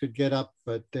bicyclists could get up,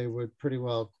 but they would pretty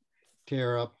well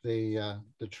tear up the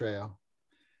trail.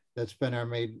 That's been our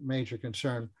major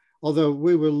concern. Although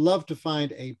we would love to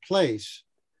find a place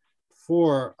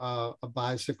for a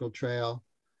bicycle trail,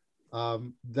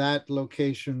 that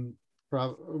location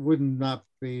would not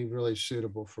be really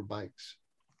suitable for bikes.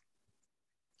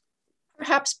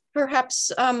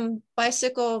 Perhaps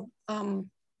bicycle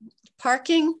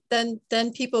parking,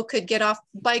 then people could get off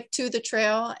bike to the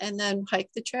trail and then hike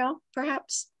the trail,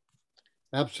 perhaps.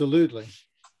 Absolutely.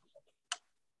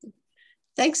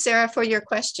 Thanks, Sarah, for your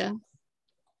question.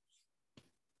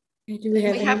 Do we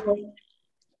have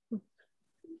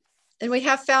And we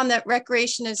have found that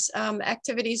recreation is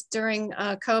activities during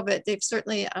COVID. They've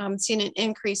certainly seen an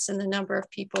increase in the number of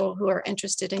people who are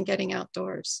interested in getting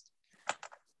outdoors.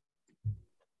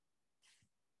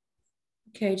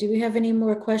 Okay, do we have any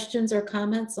more questions or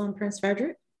comments on Prince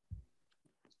Frederick?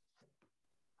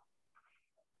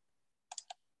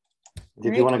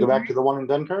 Did you want to go back to the one in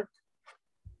Dunkirk?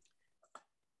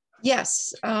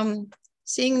 Yes,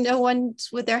 seeing no one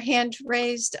with their hand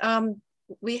raised,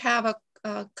 we have a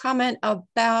comment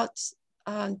about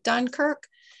Dunkirk,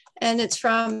 and it's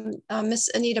from Miss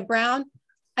Anita Brown.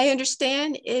 I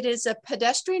understand it is a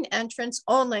pedestrian entrance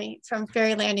only from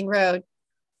Ferry Landing Road.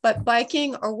 but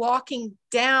biking or walking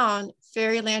down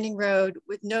Ferry Landing Road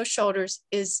with no shoulders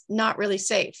is not really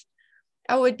safe.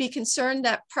 I would be concerned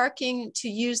that parking to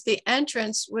use the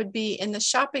entrance would be in the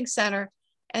shopping center,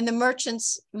 and the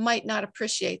merchants might not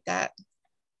appreciate that.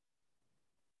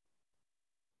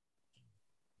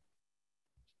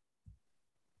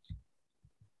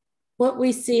 What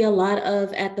we see a lot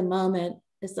of at the moment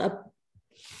is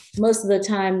most of the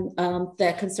time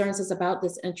that concerns us about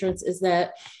this entrance is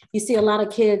that you see a lot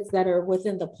of kids that are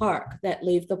within the park that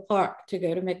leave the park to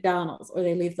go to McDonald's, or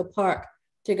they leave the park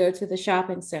to go to the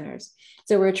shopping centers.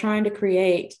 So we're trying to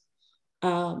create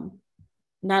not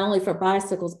only for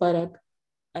bicycles, but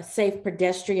a safe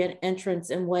pedestrian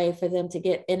entrance and way for them to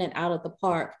get in and out of the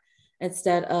park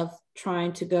instead of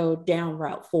trying to go down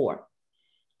Route 4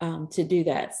 to do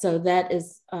that. So that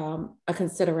is a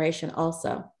consideration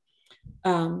also.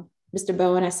 Mr.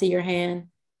 Bowen, I see your hand.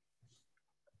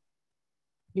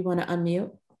 You want to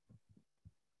unmute?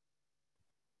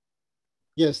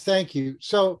 Yes, thank you.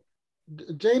 So,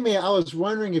 Jamie, I was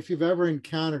wondering if you've ever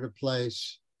encountered a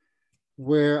place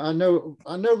where I know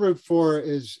Route 4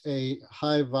 is a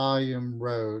high volume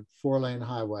road, 4-lane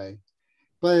highway,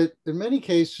 but in many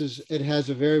cases it has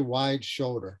a very wide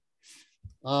shoulder.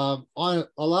 On a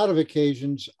lot of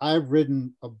occasions, I've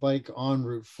ridden a bike on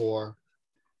Route 4.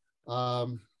 I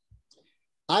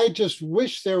just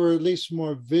wish there were at least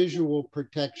more visual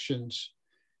protections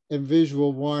and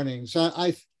visual warnings.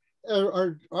 Aren't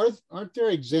there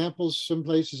examples some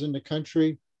places in the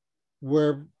country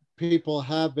where people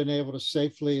have been able to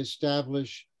safely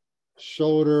establish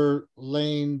shoulder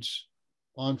lanes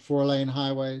on 4-lane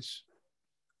highways?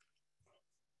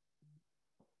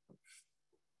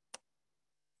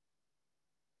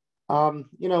 You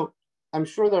know, I'm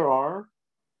sure there are.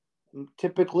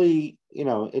 Typically, you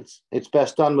know, it's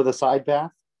best done with a side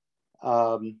path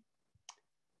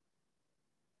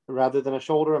rather than a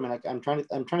shoulder. I mean, I'm trying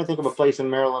to think of a place in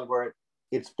Maryland where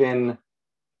it's been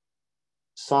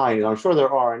signed. I'm sure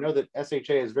there are. I know that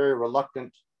SHA is very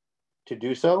reluctant to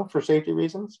do so for safety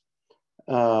reasons,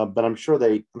 but I'm sure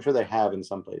they have in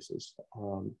some places.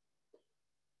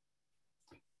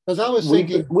 Because I was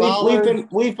thinking,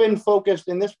 we've been focused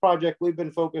in this project. We've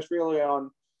been focused really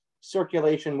on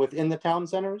circulation within the town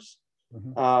centers,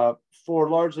 for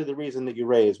largely the reason that you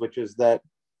raised, which is that,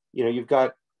 you know,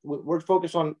 we're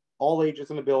focused on all ages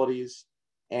and abilities,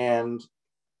 and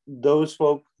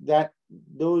the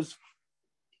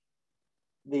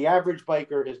average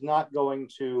biker is not going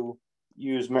to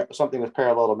use something that's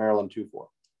parallel to Maryland 2-4.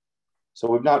 So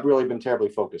we've not really been terribly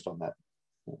focused on that.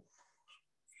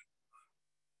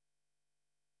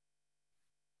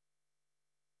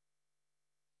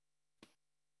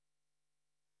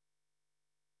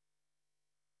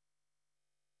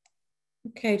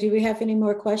 Okay, do we have any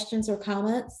more questions or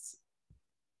comments?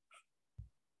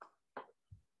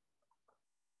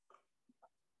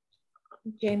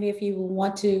 Jamie, if you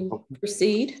want to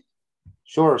proceed.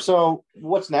 Sure. So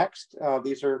what's next?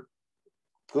 These are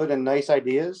good and nice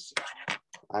ideas.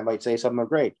 I might say some are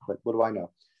great, but what do I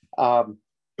know?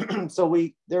 So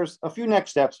there's a few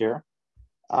next steps here.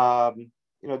 You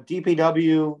know,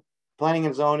 DPW, Planning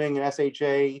and Zoning, and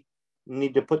SHA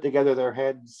need to put together their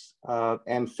heads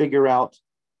and figure out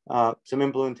some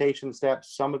implementation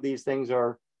steps. Some of these things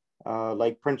are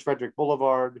like Prince Frederick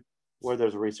Boulevard, where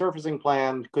there's a resurfacing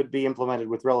plan, could be implemented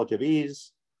with relative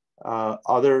ease.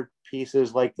 Other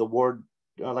pieces like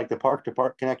like the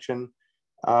park-to-park connection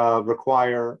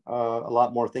require a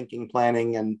lot more thinking,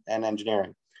 planning, and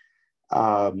engineering.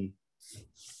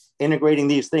 Integrating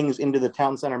these things into the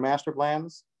town center master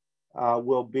plans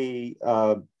will be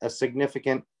a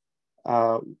significant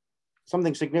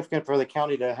something significant for the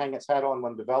county to hang its hat on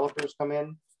when developers come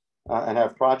in and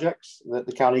have projects that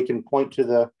the county can point to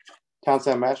the town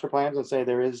center master plans and say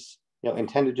there is, you know,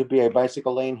 intended to be a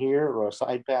bicycle lane here or a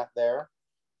side path there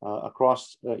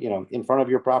across, you know, in front of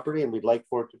your property, and we'd like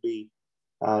for it to be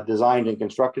designed and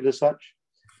constructed as such.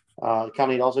 The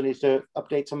county also needs to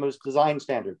update some of its design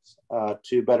standards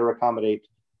to better accommodate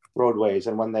roadways,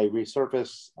 and when they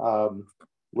resurface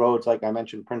roads, like I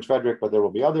mentioned, Prince Frederick, but there will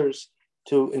be others,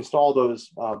 to install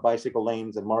those bicycle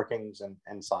lanes and markings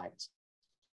and signs.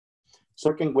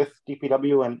 So working with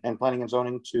DPW and Planning and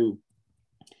Zoning to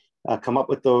come up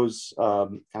with those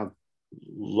kind of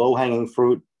low-hanging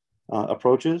fruit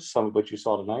approaches, some of which you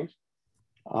saw tonight.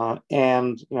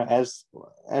 And you know, as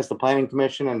the Planning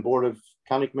Commission and Board of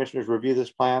County Commissioners review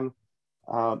this plan,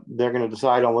 they're going to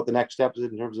decide on what the next steps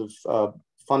in terms of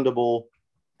fundable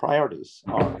priorities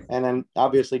are. And then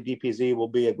obviously DPZ will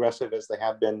be aggressive as they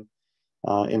have been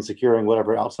in securing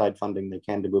whatever outside funding they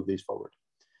can to move these forward.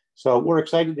 So we're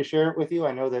excited to share it with you.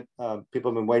 I know that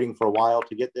people have been waiting for a while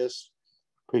to get this.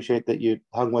 Appreciate that you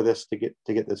hung with us to get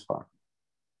this far.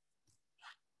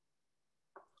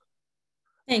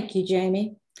 Thank you,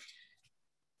 Jamie.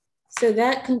 So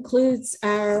that concludes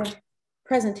our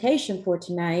presentation for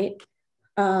tonight.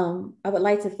 I would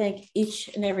like to thank each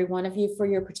and every one of you for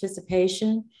your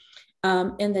participation.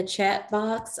 In the chat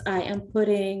box, I am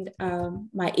putting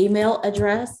my email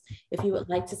address. If you would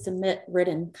like to submit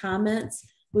written comments,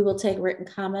 we will take written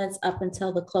comments up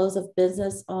until the close of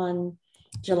business on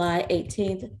July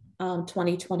 18th,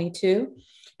 2022.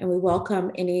 And we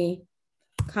welcome any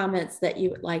comments that you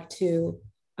would like to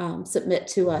submit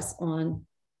to us on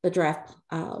the draft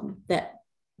that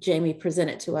Jamie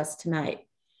presented to us tonight.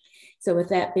 So with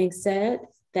that being said,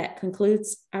 that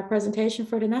concludes our presentation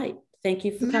for tonight. Thank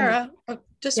you for coming.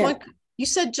 Just one, you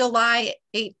said July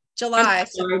 8th, July.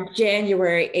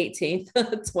 January 18th,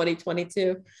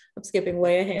 2022. I'm skipping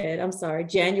way ahead. I'm sorry,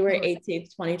 January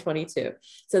 18th, 2022.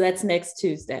 So that's next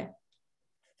Tuesday.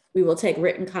 We will take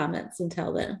written comments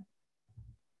until then.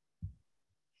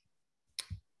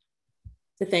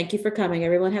 So thank you for coming.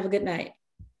 Everyone have a good night.